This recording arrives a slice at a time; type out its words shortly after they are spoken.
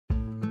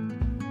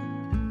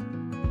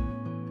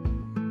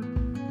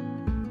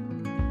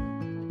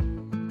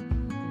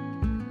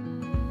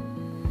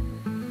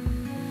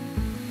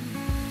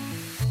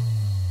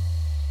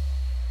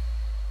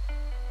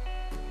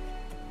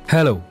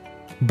Hello,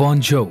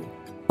 bonjour,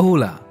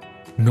 hola,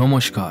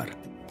 namaskar.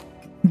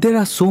 There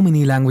are so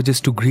many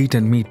languages to greet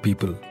and meet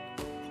people.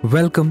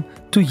 Welcome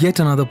to yet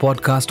another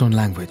podcast on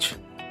language.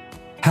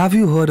 Have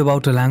you heard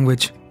about a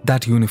language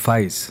that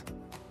unifies?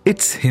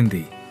 It's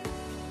Hindi.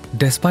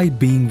 Despite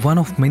being one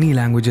of many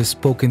languages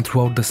spoken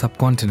throughout the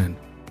subcontinent,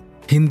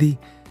 Hindi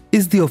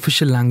is the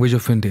official language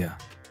of India.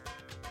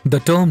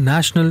 The term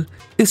national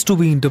is to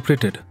be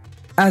interpreted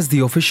as the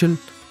official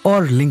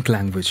or link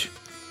language.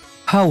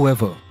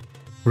 However,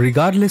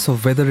 regardless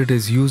of whether it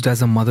is used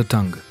as a mother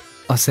tongue,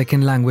 a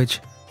second language,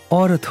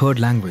 or a third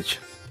language,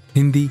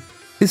 Hindi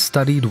is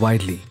studied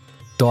widely,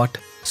 taught,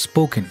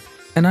 spoken,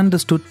 and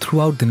understood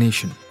throughout the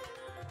nation.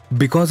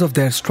 Because of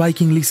their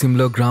strikingly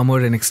similar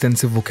grammar and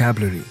extensive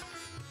vocabulary,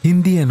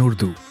 Hindi and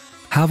Urdu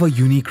have a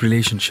unique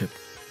relationship.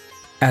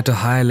 At a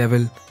higher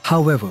level,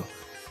 however,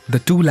 the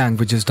two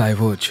languages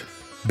diverge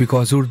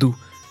because Urdu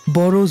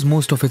borrows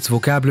most of its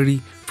vocabulary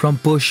from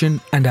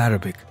Persian and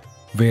Arabic,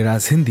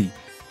 whereas Hindi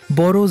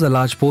borrows a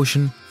large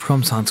portion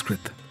from Sanskrit.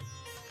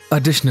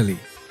 Additionally,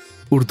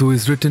 Urdu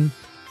is written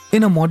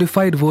in a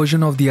modified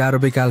version of the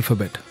Arabic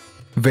alphabet,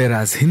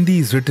 whereas Hindi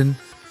is written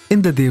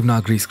in the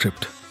Devanagari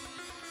script.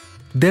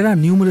 There are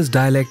numerous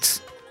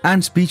dialects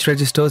and speech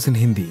registers in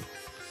Hindi,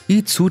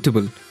 each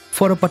suitable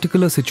for a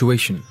particular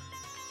situation.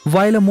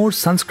 While a more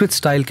Sanskrit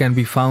style can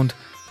be found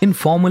in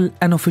formal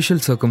and official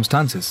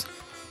circumstances,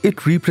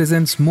 it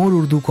represents more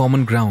Urdu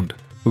common ground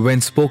when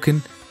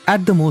spoken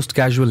at the most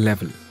casual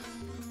level.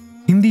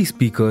 Hindi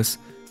speakers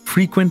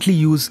frequently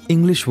use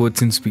English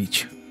words in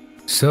speech.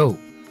 So,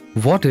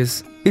 what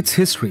is its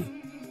history?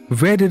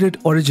 Where did it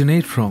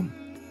originate from?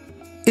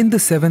 In the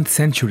 7th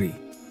century,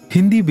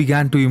 Hindi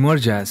began to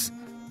emerge as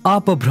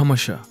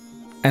Apabhramasha,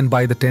 and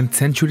by the 10th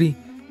century,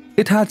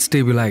 it had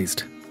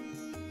stabilized.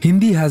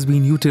 Hindi has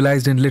been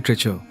utilized in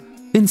literature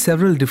in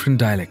several different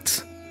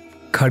dialects.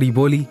 Khadi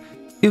Boli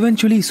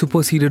eventually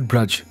superseded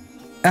Braj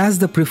as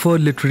the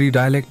preferred literary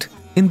dialect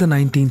in the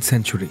 19th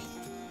century.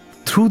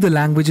 Through the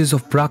languages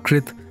of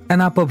Prakrit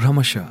and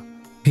Apabhramasha,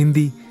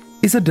 Hindi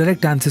is a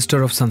direct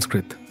ancestor of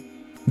Sanskrit.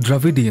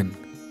 Dravidian,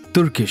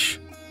 Turkish,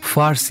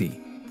 Farsi,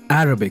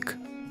 Arabic,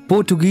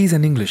 Portuguese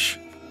and English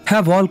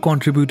have all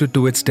contributed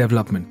to its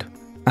development,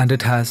 and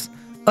it has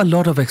a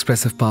lot of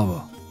expressive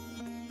power.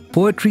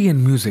 Poetry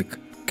and music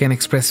can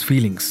express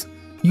feelings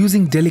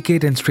using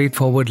delicate and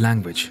straightforward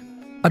language.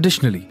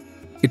 Additionally,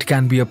 it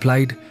can be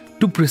applied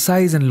to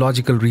precise and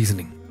logical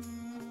reasoning.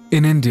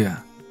 In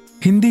India,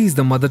 Hindi is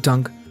the mother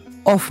tongue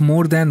of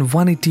more than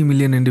 180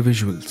 million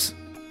individuals.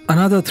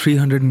 Another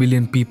 300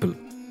 million people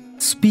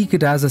speak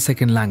it as a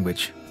second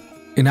language.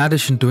 In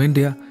addition to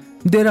India,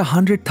 there are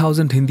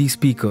 100,000 Hindi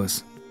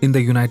speakers in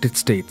the United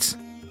States,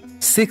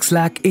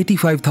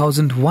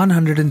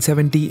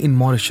 6,85,170 in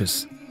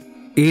Mauritius,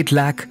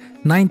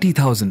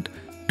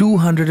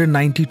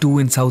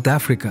 8,90,292 in South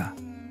Africa,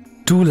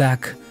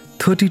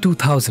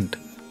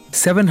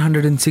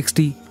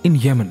 2,32,760 in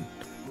Yemen,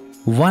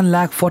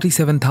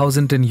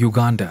 1,47,000 in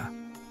Uganda,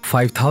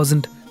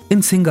 5,000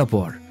 in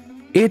Singapore,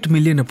 8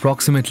 million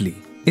approximately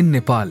in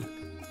Nepal,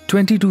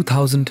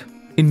 22,000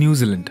 in New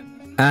Zealand,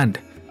 and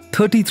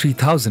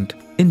 33,000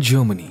 in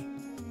Germany.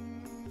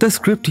 The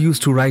script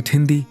used to write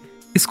Hindi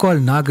is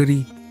called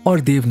Nagari or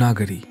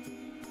Devanagari.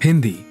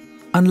 Hindi,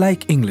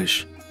 unlike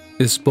English,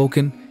 is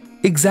spoken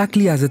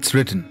exactly as it's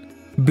written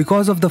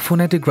because of the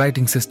phonetic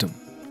writing system.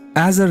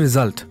 As a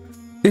result,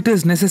 it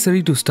is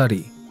necessary to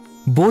study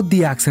both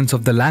the accents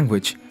of the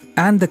language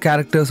and the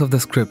characters of the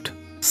script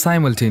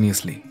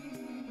simultaneously.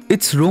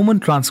 Its Roman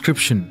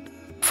transcription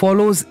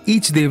follows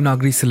each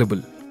Devanagari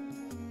syllable.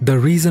 The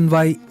reason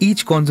why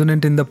each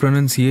consonant in the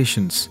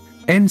pronunciations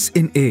ends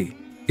in A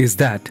is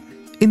that,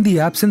 in the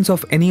absence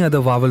of any other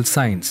vowel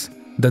signs,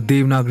 the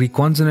Devanagari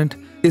consonant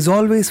is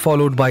always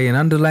followed by an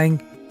underlying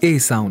A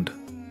sound,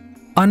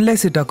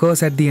 unless it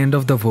occurs at the end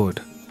of the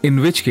word, in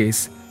which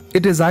case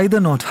it is either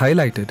not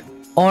highlighted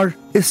or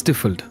is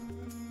stifled.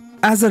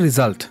 As a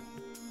result,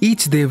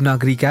 each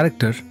Devanagari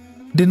character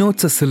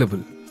denotes a syllable,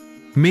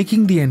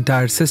 making the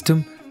entire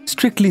system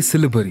strictly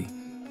syllabary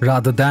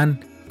rather than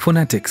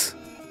phonetics.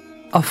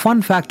 A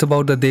fun fact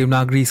about the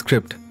Devanagari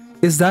script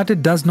is that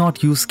it does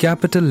not use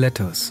capital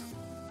letters.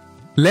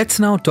 Let's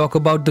now talk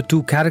about the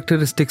two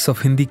characteristics of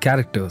Hindi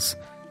characters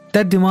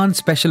that demand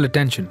special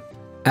attention,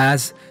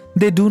 as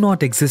they do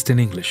not exist in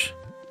English.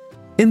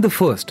 In the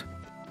first,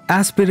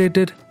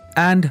 aspirated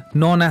and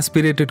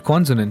non-aspirated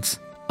consonants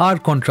are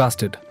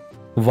contrasted,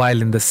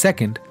 while in the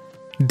second,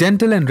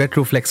 dental and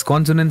retroflex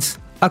consonants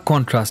are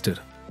contrasted.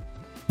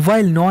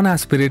 While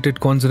non-aspirated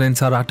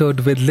consonants are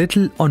uttered with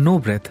little or no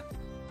breath,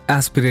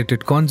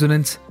 aspirated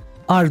consonants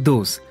are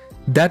those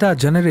that are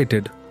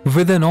generated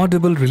with an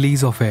audible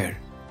release of air.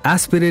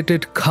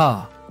 Aspirated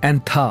kha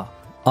and tha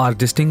are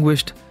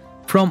distinguished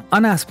from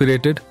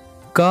unaspirated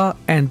ka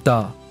and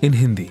ta in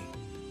Hindi.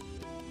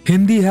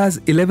 Hindi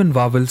has 11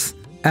 vowels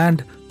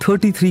and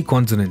 33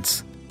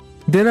 consonants.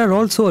 There are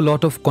also a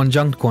lot of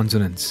conjunct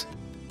consonants.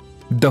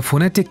 The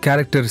phonetic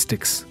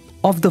characteristics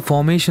of the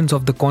formations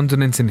of the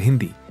consonants in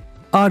Hindi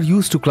are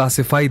used to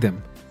classify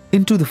them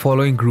into the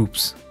following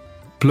groups: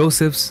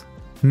 plosives,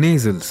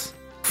 nasals,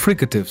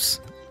 fricatives,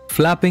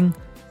 flapping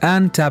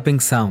and tapping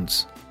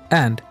sounds,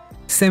 and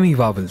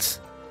semi-vowels.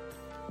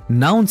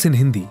 Nouns in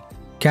Hindi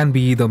can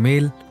be either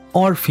male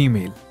or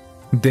female.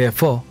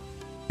 Therefore,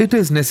 it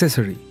is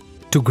necessary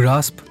to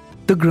grasp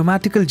the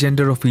grammatical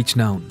gender of each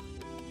noun.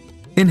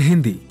 In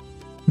Hindi,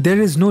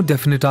 there is no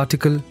definite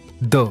article,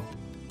 the.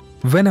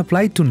 When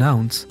applied to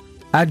nouns,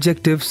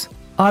 adjectives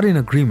are in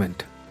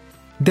agreement.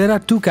 There are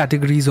two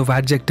categories of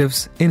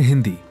adjectives in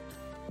Hindi: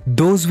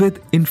 those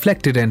with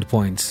inflected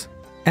endpoints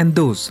and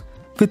those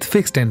with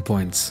fixed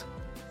endpoints.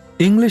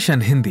 English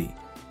and Hindi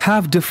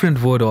have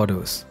different word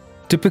orders.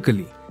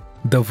 Typically,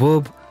 the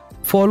verb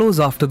follows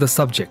after the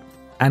subject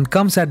and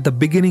comes at the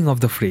beginning of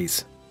the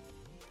phrase.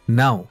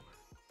 Now,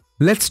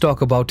 let's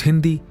talk about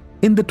Hindi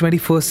in the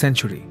 21st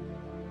century.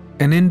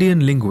 An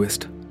Indian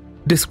linguist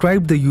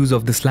described the use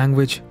of this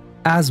language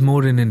as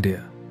more in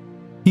India.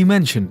 He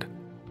mentioned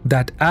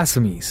that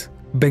Assamese,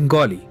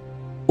 Bengali,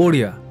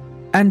 Odia,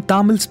 and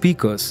Tamil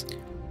speakers,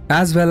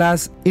 as well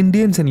as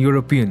Indians and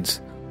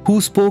Europeans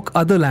who spoke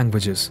other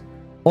languages,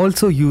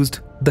 also used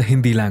the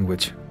Hindi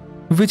language,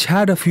 which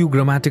had a few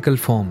grammatical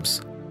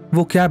forms,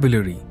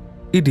 vocabulary,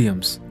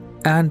 idioms,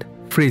 and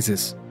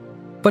phrases,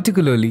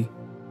 particularly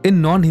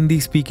in non-Hindi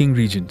speaking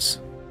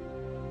regions.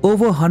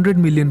 Over 100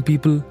 million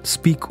people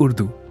speak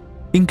Urdu,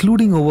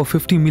 including over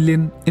 50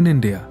 million in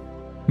India.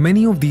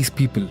 Many of these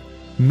people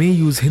may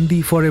use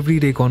Hindi for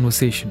everyday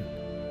conversation.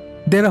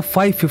 There are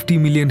 550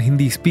 million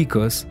Hindi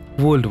speakers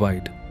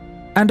worldwide,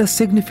 and a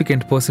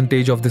significant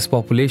percentage of this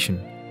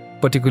population,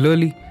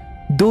 particularly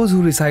those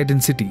who reside in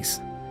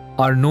cities,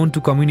 are known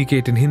to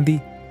communicate in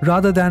Hindi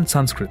rather than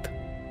Sanskrit.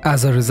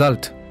 As a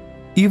result,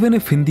 even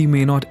if Hindi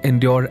may not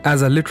endure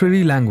as a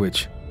literary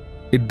language,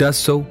 it does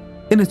so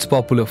in its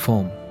popular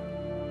form.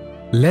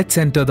 Let's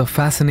enter the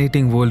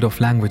fascinating world of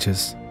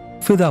languages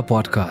with our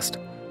podcast.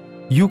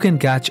 You can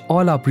catch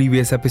all our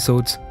previous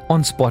episodes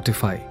on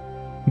Spotify,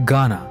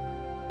 Gaana,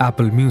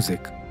 Apple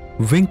Music,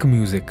 Wink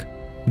Music,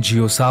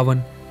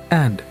 JioSaavn,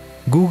 and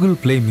Google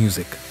Play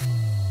Music.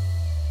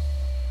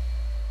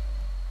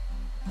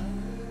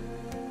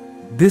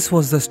 This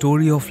was the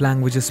Story of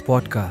Languages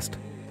podcast,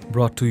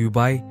 brought to you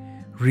by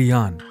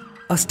Rian,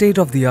 a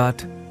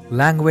state-of-the-art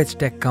language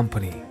tech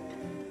company.